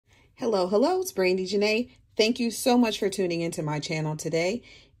Hello, it's Brandi Janei. Thank you so much for tuning into my channel today.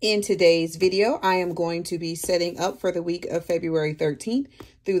 In today's video, I am going to be setting up for the week of February 13th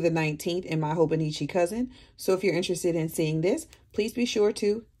through the 19th in my Hobonichi cousin. So if you're interested in seeing this, please be sure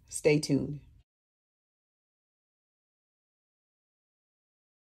to stay tuned.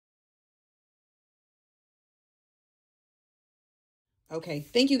 Okay,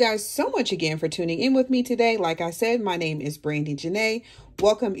 thank you guys so much again for tuning in with me today. Like I said, my name is Brandi Janei.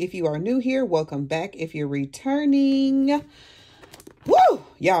 Welcome if you are new here. Welcome back if you're returning. Woo!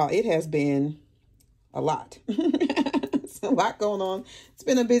 Y'all, it has been a lot. It's a lot going on. It's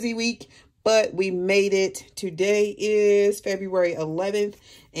been a busy week, but we made it. Today is February 11th,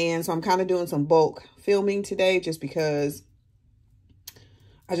 and so I'm kind of doing some bulk filming today just because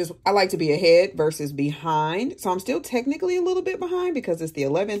I like to be ahead versus behind. So I'm still technically a little bit behind because it's the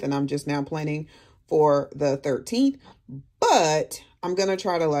 11th and I'm just now planning for the 13th. But I'm going to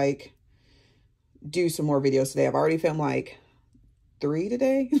try to do some more videos today. I've already filmed 3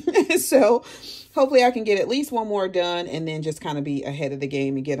 today. So hopefully I can get at least one more done and then just kind of be ahead of the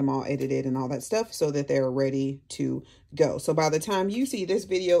game and get them all edited and all that stuff so that they're ready to go. So by the time you see this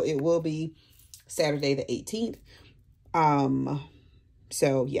video, it will be Saturday the 18th.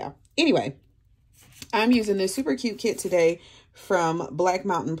 So yeah, anyway, I'm using this super cute kit today from Black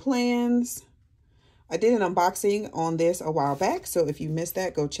Mountain Plans. I did an unboxing on this a while back, so if you missed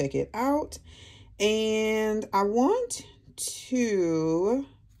that, go check it out. And I want to,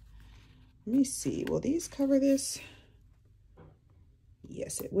 let me see, will these cover this?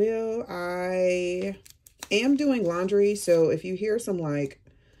 Yes, it will. I am doing laundry, so if you hear some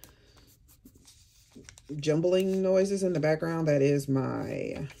jumbling noises in the background, that is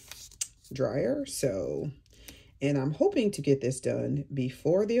my dryer. So, and I'm hoping to get this done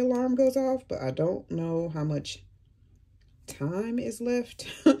before the alarm goes off, but I don't know how much time is left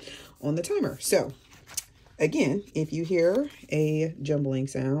on the timer. So again, if you hear a jumbling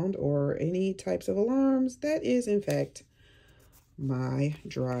sound or any types of alarms, that is in fact my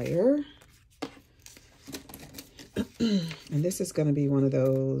dryer. And this is going to be one of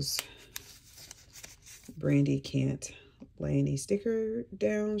those Brandi can't lay any sticker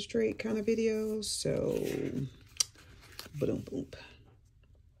down straight kind of videos. So, boom, boom.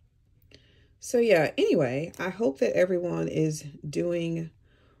 So yeah, anyway, I hope that everyone is doing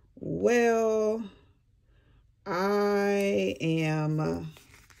well. I am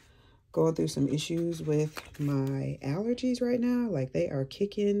going through some issues with my allergies right now. Like, they are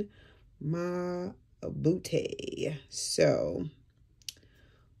kicking my booty. So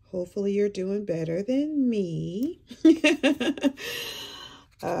hopefully you're doing better than me.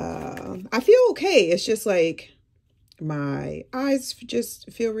 I feel okay. It's just my eyes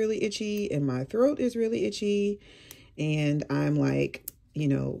just feel really itchy and my throat is really itchy. And I'm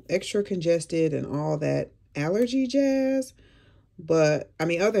extra congested and all that allergy jazz. But I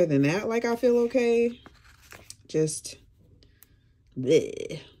mean, other than that, I feel okay. Just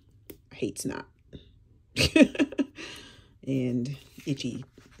bleh. I hate snot. And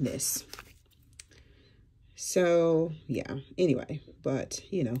itchiness. So yeah, anyway, but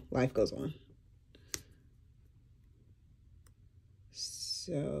life goes on.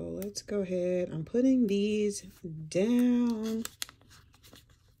 So let's go ahead. I'm putting these down.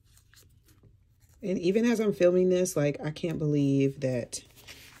 And even as I'm filming this, I can't believe that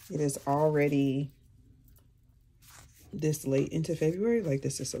it is already this late into February.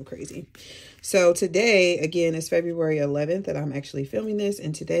 This is so crazy. So today, again, is February 11th that I'm actually filming this.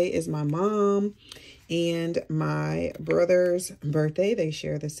 And today is my mom and my brother's birthday. They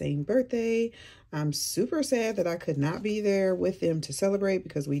share the same birthday. I'm super sad that I could not be there with them to celebrate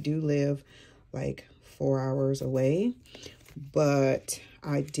because we do live 4 hours away. But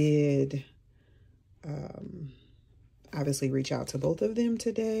I did obviously reach out to both of them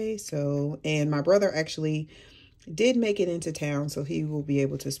today. So, and my brother actually did make it into town, so he will be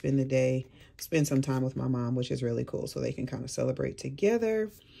able to spend some time with my mom, which is really cool, so they can kind of celebrate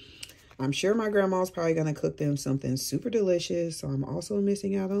together. I'm sure my grandma's probably going to cook them something super delicious, so I'm also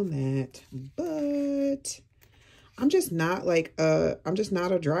missing out on that. But I'm just not I'm just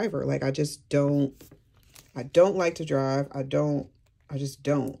not a driver. I don't like to drive. I just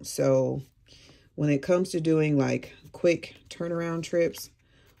don't. So when it comes to doing quick turnaround trips,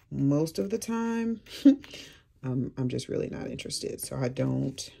 most of the time, I'm just really not interested. So I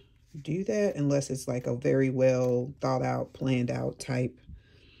don't do that unless it's a very well thought out, planned out type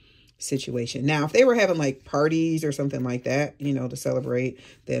situation. Now, if they were having parties or something like that, to celebrate,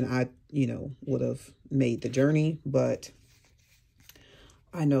 then I, would have made the journey. But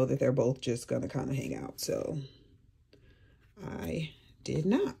I know that they're both just going to kind of hang out. So I did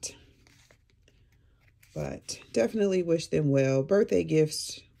not. but definitely wish them well. Birthday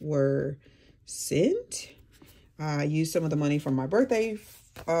gifts were sent. I used some of the money from my birthday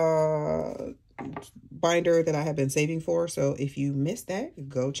binder that I have been saving for. So if you missed that,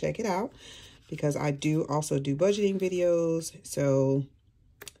 go check it out, because I do also do budgeting videos. So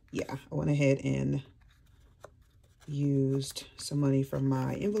yeah, I went ahead and used some money from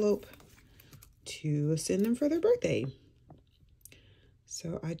my envelope to send them for their birthday.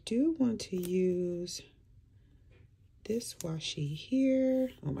 So I do want to use this washi here.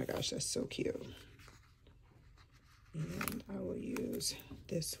 Oh my gosh, that's so cute. And I will use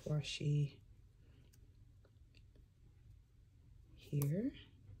this washi here.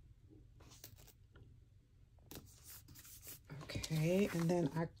 Okay, and then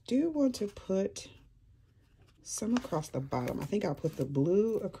I do want to put some across the bottom. I think I'll put the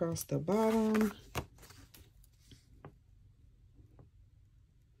blue across the bottom.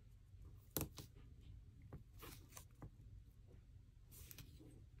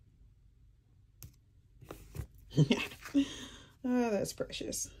 Oh, that's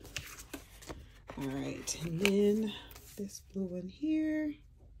precious. All right, and then this blue one here.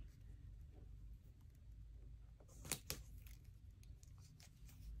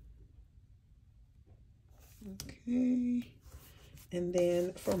 Okay, and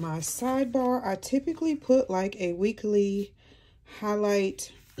then for my sidebar, I typically put like a weekly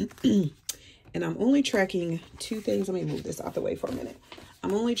highlight, and I'm only tracking 2 things. Let me move this out the way for a minute.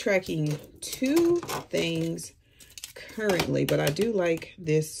 I'm only tracking 2 things currently, but I do like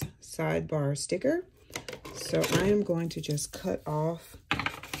this sidebar sticker. So I am going to just cut off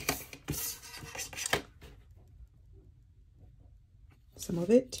some of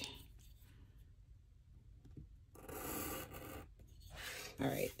it. All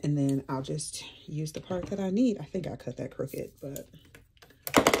right, and then I'll just use the part that I need. I think I cut that crooked, but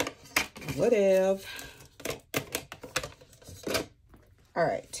whatever. All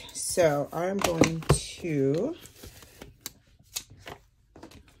right, so I'm going to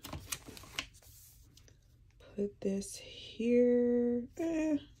put this here.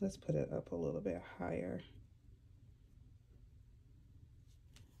 Let's put it up a little bit higher.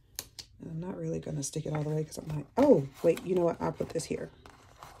 I'm not really going to stick it all the way because I'm like, oh, wait, you know what? I'll put this here.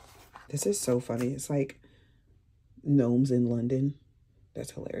 This is so funny. It's like gnomes in London.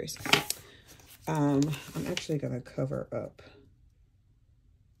 That's hilarious. I'm actually going to cover up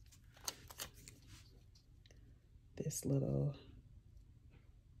this little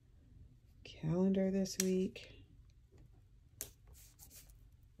calendar this week.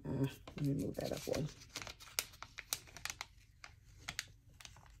 Let me move that up one.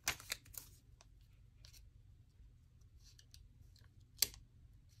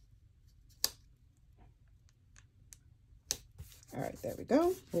 All right, there we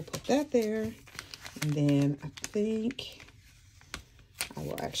go. We'll put that there. And then I think I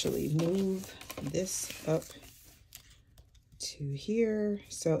will actually move this up to here.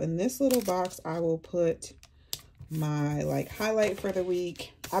 So in this little box, I will put my like highlight for the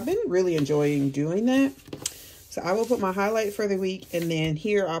week. I've been really enjoying doing that. So I will put my highlight for the week, and then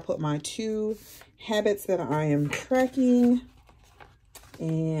here I'll put my 2 habits that I am tracking.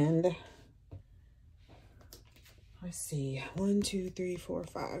 And let's see, 1, 2, 3, 4,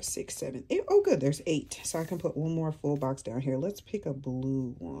 5, 6, 7, 8. Oh, good, there's 8. So I can put one more full box down here. Let's pick a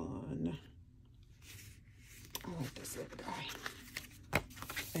blue one. I like this little guy.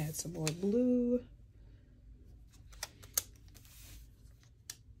 Add some more blue.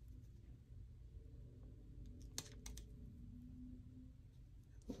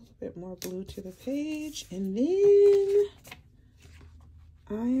 A little bit more blue to the page. And then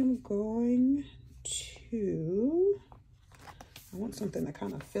I am going to, I want something to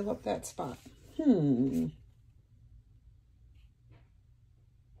kind of fill up that spot.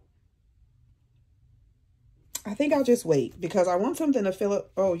 I think I'll just wait because I want something to fill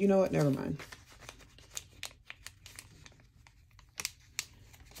up. Oh, you know what? Never mind.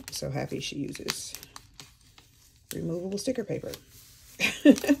 I'm so happy she uses removable sticker paper.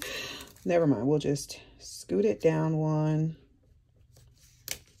 Never mind. We'll just scoot it down one.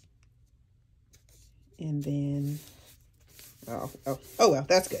 And then, oh well,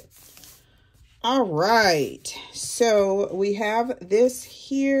 that's good. All right. So we have this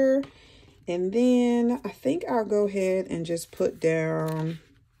here. And then I think I'll go ahead and just put down,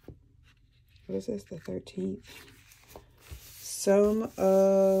 what is this, the 13th? Some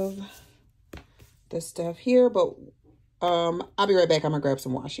of the stuff here, but I'll be right back. I'm gonna grab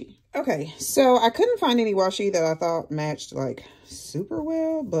some washi. Okay, so I couldn't find any washi that I thought matched like super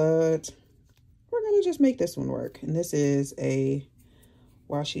well, but we're gonna just make this one work. And this is a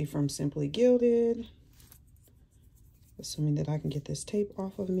washi from Simply Gilded. assuming that I can get this tape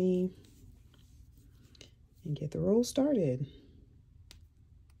off of me and get the roll started.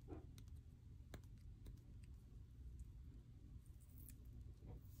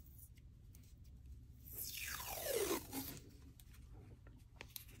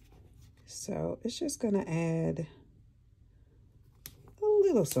 So it's just gonna add a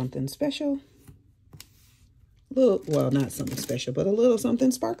little something special. Well, not something special, but a little something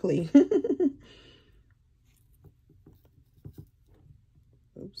sparkly.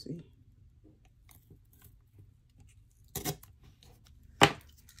 Oopsie.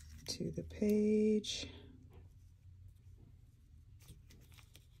 To the page.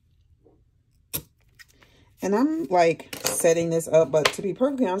 And I'm like setting this up, but to be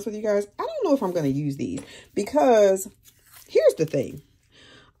perfectly honest with you guys, I don't know if I'm going to use these, because here's the thing.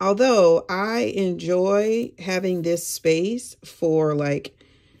 Although I enjoy having this space for like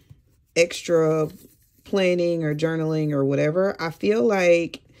extra planning or journaling or whatever, I feel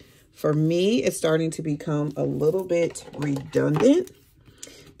like for me, it's starting to become a little bit redundant,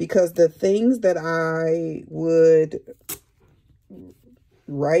 because the things that I would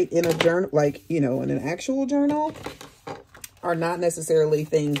write in a journal, like, you know, in an actual journal, are not necessarily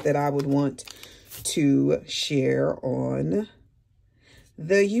things that I would want to share on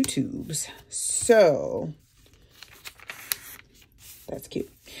the YouTubes. So that's cute.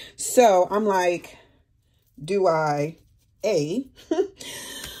 So I'm like, do I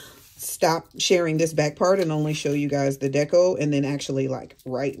stop sharing this back part and only show you guys the deco and then actually like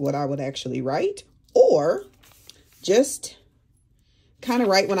write what I would actually write, or just kind of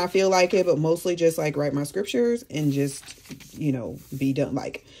write when I feel like it, but mostly just like write my scriptures and just, you know, be done.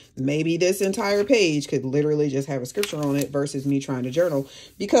 Like maybe this entire page could literally just have a scripture on it versus me trying to journal,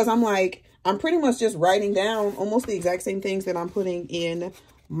 because I'm like, I'm pretty much just writing down almost the exact same things that I'm putting in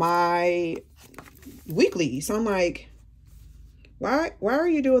my weekly. So I'm like, why are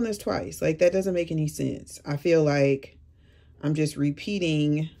you doing this twice? Like that doesn't make any sense. I feel like I'm just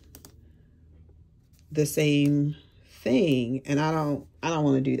repeating the same thing, and I don't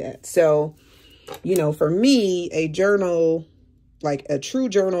want to do that. So, you know, for me, a journal, like a true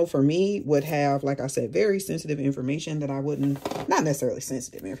journal for me, would have, like I said, very sensitive information that I wouldn't, not necessarily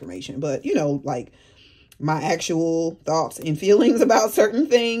sensitive information, but, you know, like my actual thoughts and feelings about certain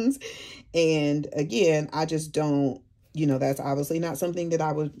things. And again, I just don't, you know, that's obviously not something that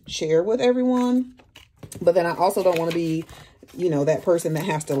I would share with everyone. But then I also don't want to be, you know, that person that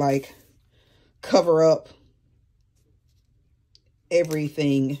has to like cover up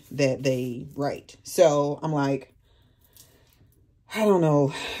everything that they write. So I'm like, I don't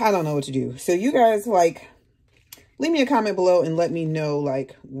know what to do. So you guys, like, leave me a comment below and let me know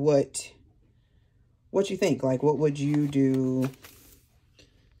like what you think. Like, what would you do?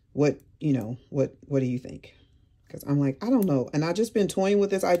 What, you know, what do you think? Because I'm like, I don't know. And I just been toying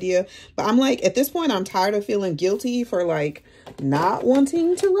with this idea, but I'm like, at this point, I'm tired of feeling guilty for like not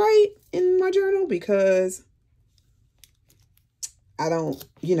wanting to write in my journal, because I don't,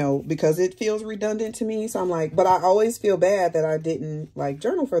 you know, because it feels redundant to me. So I'm like, but I always feel bad that I didn't like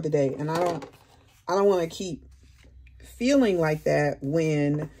journal for the day. And I don't want to keep feeling like that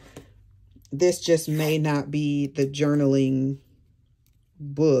when this just may not be the journaling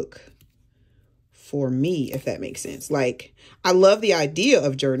book for me, if that makes sense. Like, I love the idea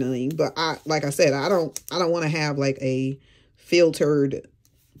of journaling, but like I said, I don't want to have like a filtered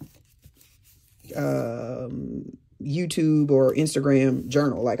YouTube or Instagram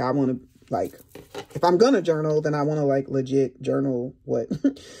journal. Like, I want to, like, if I'm gonna journal, then I want to like legit journal what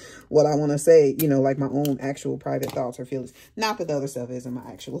what I want to say, you know, like my own actual private thoughts or feelings. Not that the other stuff isn't my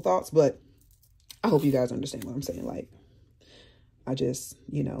actual thoughts, but I hope you guys understand what I'm saying. Like, I just,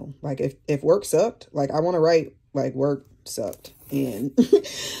 you know, like if work sucked, like I want to write like work sucked and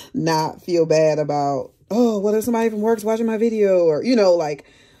not feel bad about, oh, what if somebody from work's watching my video, or, you know, like,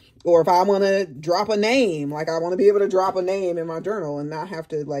 or if I want to drop a name, like I want to be able to drop a name in my journal and not have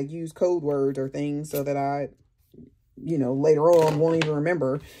to like use code words or things so that I, you know, later on won't even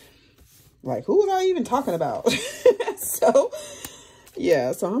remember like, who was I even talking about? So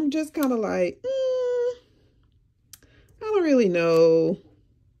yeah, so I'm just kind of like, I don't really know.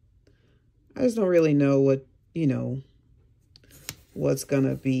 I just don't really know what, you know, what's going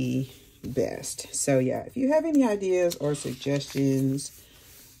to be best. So yeah, if you have any ideas or suggestions,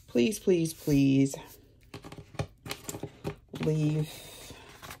 please, please, please leave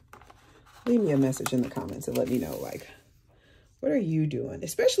me a message in the comments and let me know, like, what are you doing?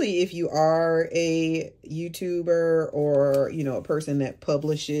 Especially if you are a YouTuber or, you know, a person that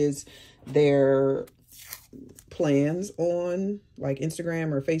publishes their plans on like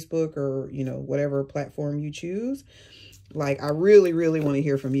Instagram or Facebook or, you know, whatever platform you choose, like I really, really want to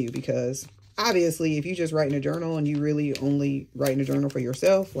hear from you, because obviously if you just write in a journal and you really only write in a journal for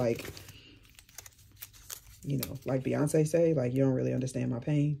yourself, like, you know, like Beyonce say, like, you don't really understand my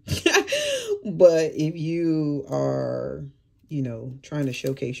pain. But if you are, you know, trying to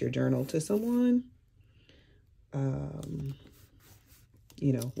showcase your journal to someone,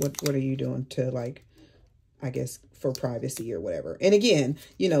 you know, what are you doing to, like, I guess for privacy or whatever. And again,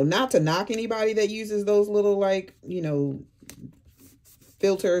 you know, not to knock anybody that uses those little, like, you know,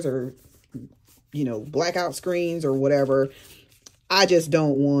 filters or, you know, blackout screens or whatever. I just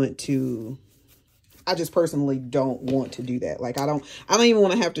personally don't want to do that. Like, I don't even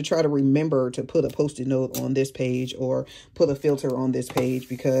want to have to try to remember to put a Post-it note on this page or put a filter on this page,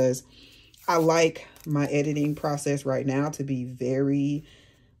 because I like my editing process right now to be very,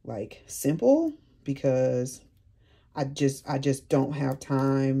 like, simple, because I just don't have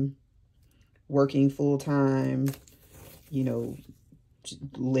time working full time, you know,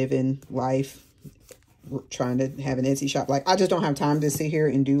 living life, trying to have an Etsy shop. Like, I just don't have time to sit here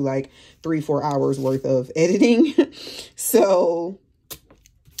and do like 3-4 hours worth of editing. So,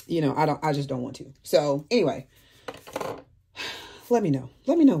 you know, I just don't want to. So anyway, let me know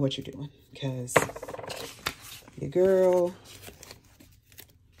what you're doing, because your girl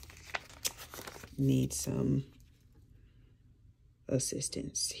needs some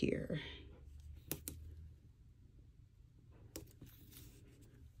assistance here.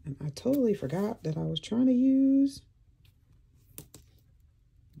 And I totally forgot that I was trying to use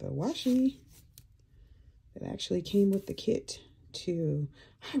the washi that actually came with the kit too.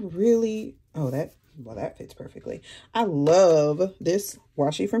 That fits perfectly. I love this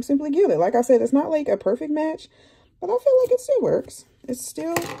washi from Simply Gilded. Like I said, it's not like a perfect match, but I feel like it still works. It's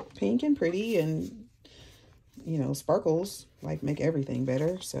still pink and pretty, and, you know, sparkles like make everything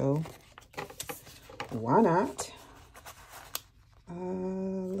better. So why not?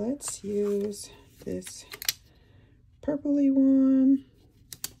 Let's use this purpley one.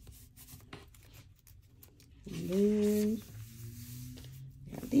 And then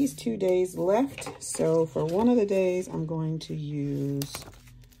we have these 2 days left. So for one of the days, I'm going to use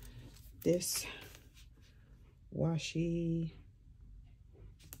this washi.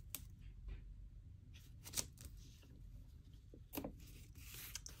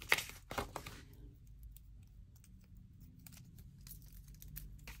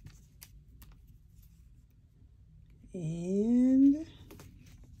 And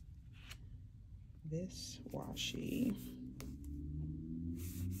this washi.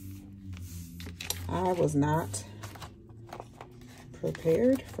 I was not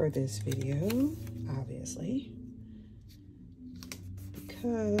prepared for this video, obviously,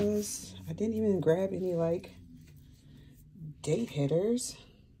 because I didn't even grab any, like, date headers.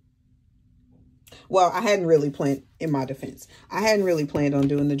 Well, I hadn't really planned, in my defense, I hadn't really planned on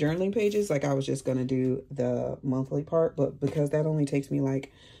doing the journaling pages. Like, I was just going to do the monthly part, but because that only takes me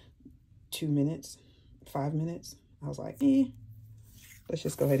like 2 minutes, 5 minutes, I was like, let's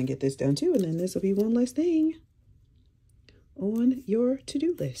just go ahead and get this done too. And then this will be one less thing on your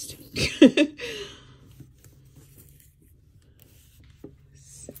to-do list.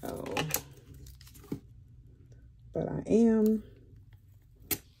 So, but I am,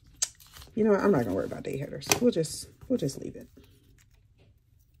 you know what, I'm not gonna worry about date headers. We'll just leave it.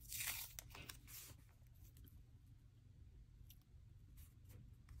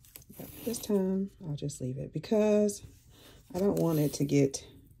 But this time I'll just leave it, because I don't want it to get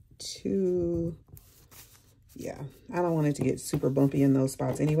too, I don't want it to get super bumpy in those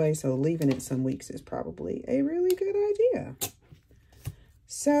spots anyway. So leaving it some weeks is probably a really good idea.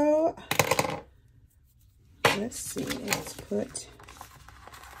 So let's see, let's put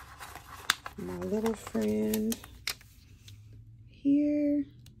my little friend here.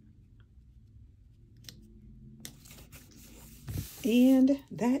 And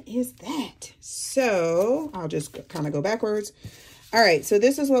that is that. So I'll just kind of go backwards. All right, so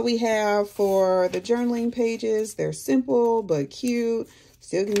this is what we have for the journaling pages. They're simple but cute.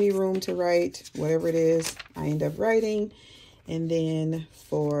 Still give me room to write whatever it is I end up writing. And then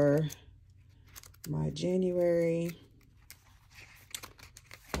for my January,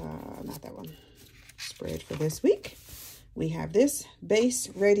 not that one, spread for this week, we have this base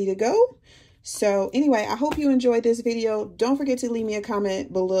ready to go. So anyway, I hope you enjoyed this video. Don't forget to leave me a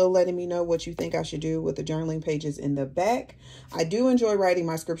comment below letting me know what you think I should do with the journaling pages in the back. I do enjoy writing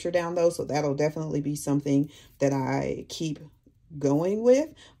my scripture down though, so that'll definitely be something that I keep going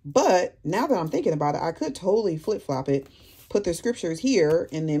with. But now that I'm thinking about it, I could totally flip-flop it put the scriptures here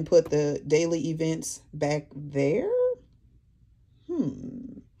and then put the daily events back there.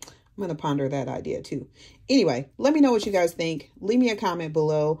 I'm going to ponder that idea too. Anyway, let me know what you guys think. Leave me a comment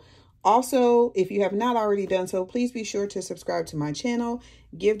below. Also, if you have not already done so, please be sure to subscribe to my channel.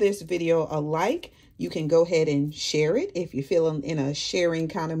 Give this video a like. You can go ahead and share it if you're feeling in a sharing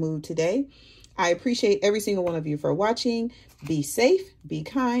kind of mood today. I appreciate every single one of you for watching. Be safe, be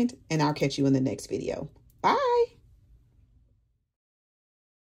kind, and I'll catch you in the next video. Bye.